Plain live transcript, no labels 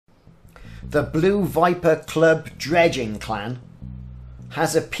The Blue Viper Club Dredging Clan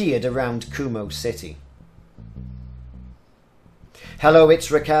has appeared around Kumo City. Hello, it's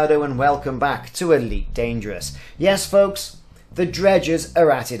Ricardo and welcome back to Elite Dangerous. Yes folks, the dredgers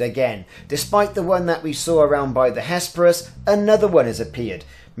are at it again. Despite the one that we saw around by the Hesperus, another one has appeared,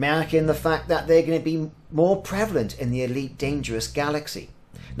 marking the fact that they're going to be more prevalent in the Elite Dangerous galaxy.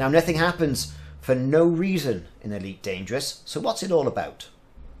 Now, nothing happens for no reason in Elite Dangerous, so what's it all about?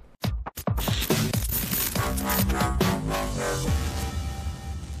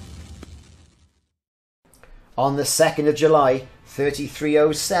 On the 2nd of July,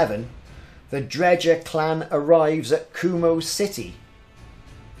 3307, the Dredger Clan arrives at Kumo City.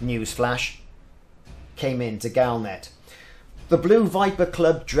 Newsflash, came into Galnet. The Blue Viper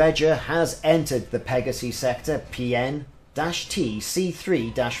Club Dredger has entered the Pegasi Sector PN-T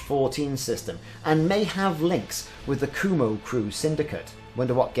C3-14 system and may have links with the Kumo Crew syndicate.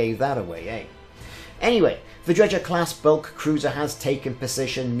 Wonder what gave that away, eh? Anyway, the Dredger class bulk cruiser has taken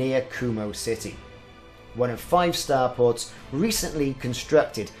position near Kumo City, one of 5 starports recently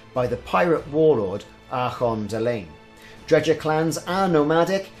constructed by the pirate warlord Archon Delane. Dredger clans are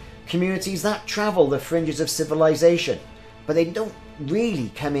nomadic communities that travel the fringes of civilization, but they don't really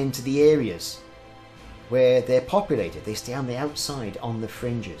come into the areas where they're populated. They stay on the outside, on the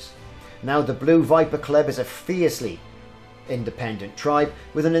fringes. Now, the Blue Viper Club is a fiercely independent tribe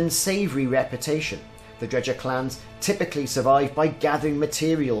with an unsavoury reputation. The Dredger clans typically survive by gathering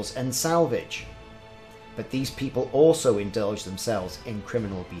materials and salvage, but these people also indulge themselves in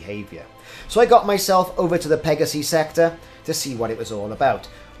criminal behaviour. So I got myself over to the Pegasi sector to see what it was all about.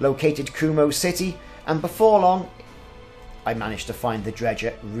 Located Kumo City, and before long I managed to find the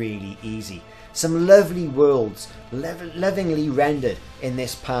Dredger really easy. Some lovely worlds, lovingly rendered in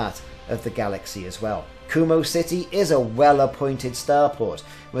this part of the galaxy as well. Kumo City is a well-appointed starport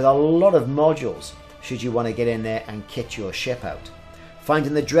with a lot of modules should you want to get in there and kit your ship out.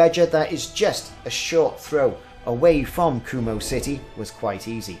 Finding the Dredger that is just a short throw away from Kumo City was quite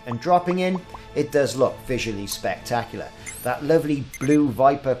easy, and dropping in, it does look visually spectacular. That lovely Blue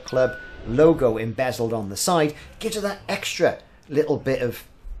Viper Club logo embezzled on the side gives it that extra little bit of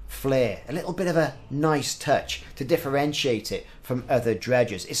flair, a little bit of a nice touch to differentiate it from other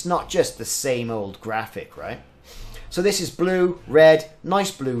dredgers. It's not just the same old graphic, right? So this is blue, red, nice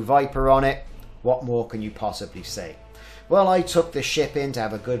Blue Viper on it. What more can you possibly say? Well, I took the ship in to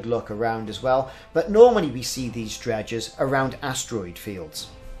have a good look around as well, but normally we see these dredgers around asteroid fields.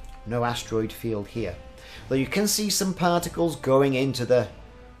 No asteroid field here, though you can see some particles going into the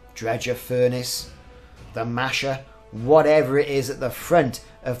dredger furnace, the masher, whatever it is at the front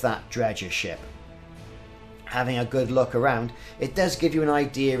of that dredger ship. Having a good look around, it does give you an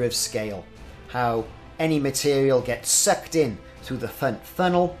idea of scale, how any material gets sucked in through the front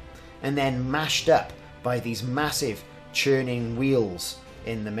funnel and then mashed up by these massive churning wheels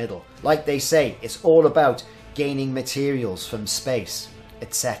in the middle. Like they say, it's all about gaining materials from space,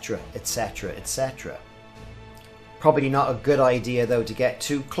 etc, etc, etc. Probably not a good idea though to get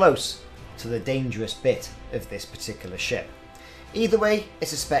too close to the dangerous bit of this particular ship. Either way,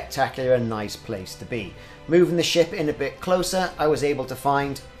 it's a spectacular and nice place to be. Moving the ship in a bit closer, I was able to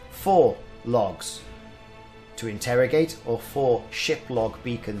find 4 logs to interrogate, or 4 ship log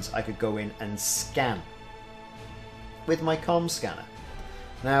beacons I could go in and scan with my comm scanner.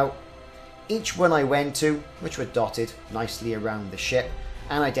 Now, each one I went to, which were dotted nicely around the ship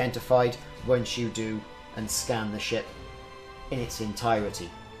and identified once you do and scan the ship in its entirety.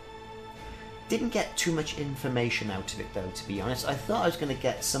 Didn't get too much information out of it though, to be honest. I thought I was going to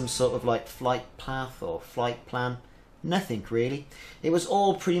get some sort of like flight path or flight plan. Nothing really. It was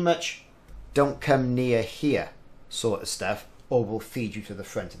all pretty much don't come near here sort of stuff, or we'll feed you to the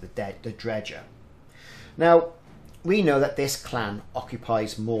front of the dredger. Now, we know that this clan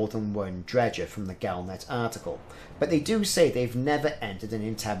occupies more than one dredger from the Galnet article, but they do say they've never entered an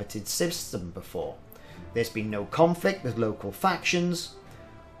inhabited system before. There's been no conflict with local factions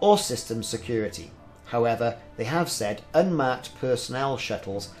or system security. However, they have said unmarked personnel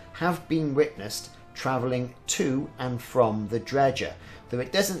shuttles have been witnessed travelling to and from the dredger, though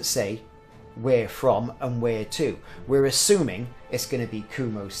it doesn't say where from and where to. We're assuming it's going to be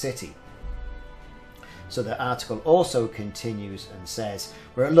Kumo City. So the article also continues and says,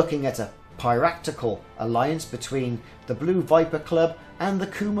 we're looking at a piratical alliance between the Blue Viper Club and the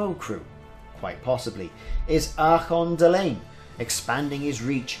Kumo Crew. Quite possibly. Is Archon Delane expanding his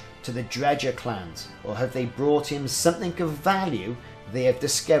reach to the Dredger clans, or have they brought him something of value they have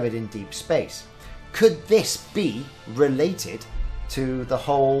discovered in deep space? Could this be related to the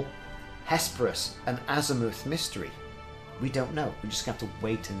whole Hesperus and Azimuth mystery? We don't know. We just have to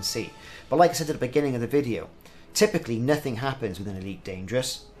wait and see. But like I said at the beginning of the video, typically nothing happens with an Elite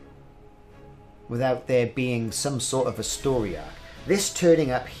Dangerous without there being some sort of a story arc. This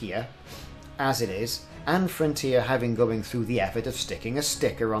turning up here, as it is, and Frontier having going through the effort of sticking a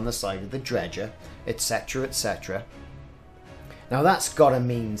sticker on the side of the dredger, etc, etc. Now that's gotta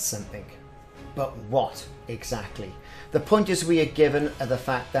mean something. But what exactly? The pointers we are given are the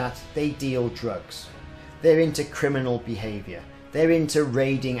fact that they deal drugs. They're into criminal behaviour. They're into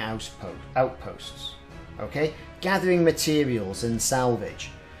raiding outposts. Okay? Gathering materials and salvage.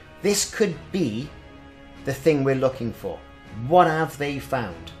 This could be the thing we're looking for. What have they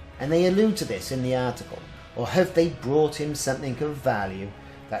found? And they allude to this in the article. Or have they brought him something of value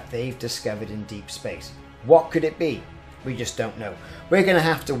that they've discovered in deep space? What could it be? We just don't know. We're going to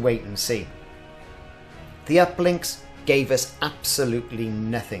have to wait and see. The uplinks gave us absolutely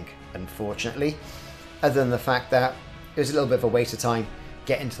nothing, unfortunately, other than the fact that it was a little bit of a waste of time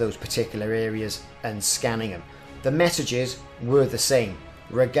getting to those particular areas and scanning them. The messages were the same,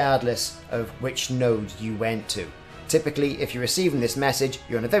 regardless of which node you went to. Typically, if you're receiving this message,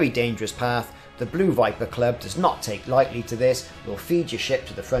 you're on a very dangerous path. The Blue Viper Club does not take lightly to this. Will feed your ship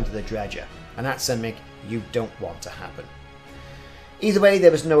to the front of the dredger, and that's something you don't want to happen. Either way, there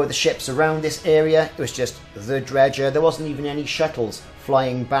was no other ships around this area. It was just the dredger. There wasn't even any shuttles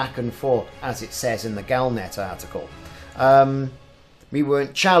flying back and forth, as it says in the Galnet article. We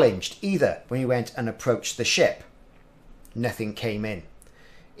weren't challenged either when we went and approached the ship. Nothing came in.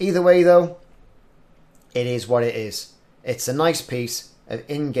 Either way, though, it is what it is. It's a nice piece of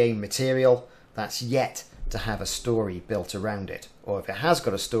in-game material that's yet to have a story built around it. Or if it has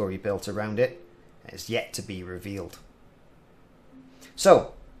got a story built around it, it's yet to be revealed.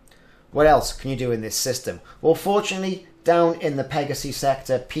 So, what else can you do in this system? Well, fortunately, down in the Pegasi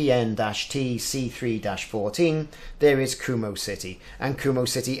Sector PN-T C3-14, there is Kumo City. And Kumo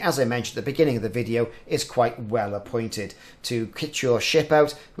City, as I mentioned at the beginning of the video, is quite well appointed to kit your ship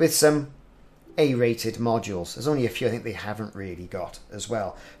out with some A-rated modules. There's only a few I think they haven't really got as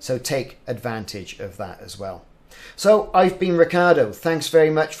well. So take advantage of that as well. So I've been Ricardo. Thanks very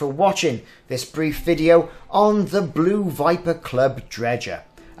much for watching this brief video on the Blue Viper Club Dredger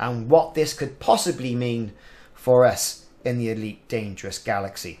and what this could possibly mean for us in the Elite Dangerous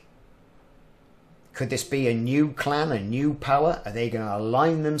Galaxy. Could this be a new clan, a new power? Are they going to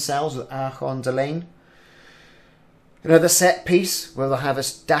align themselves with Archon Delane? Another set piece where they'll have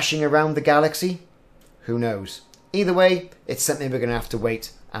us dashing around the galaxy? Who knows? Either way, it's something we're going to have to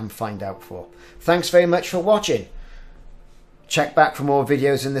wait and find out for. Thanks very much for watching. Check back for more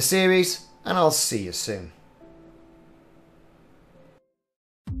videos in the series, and I'll see you soon.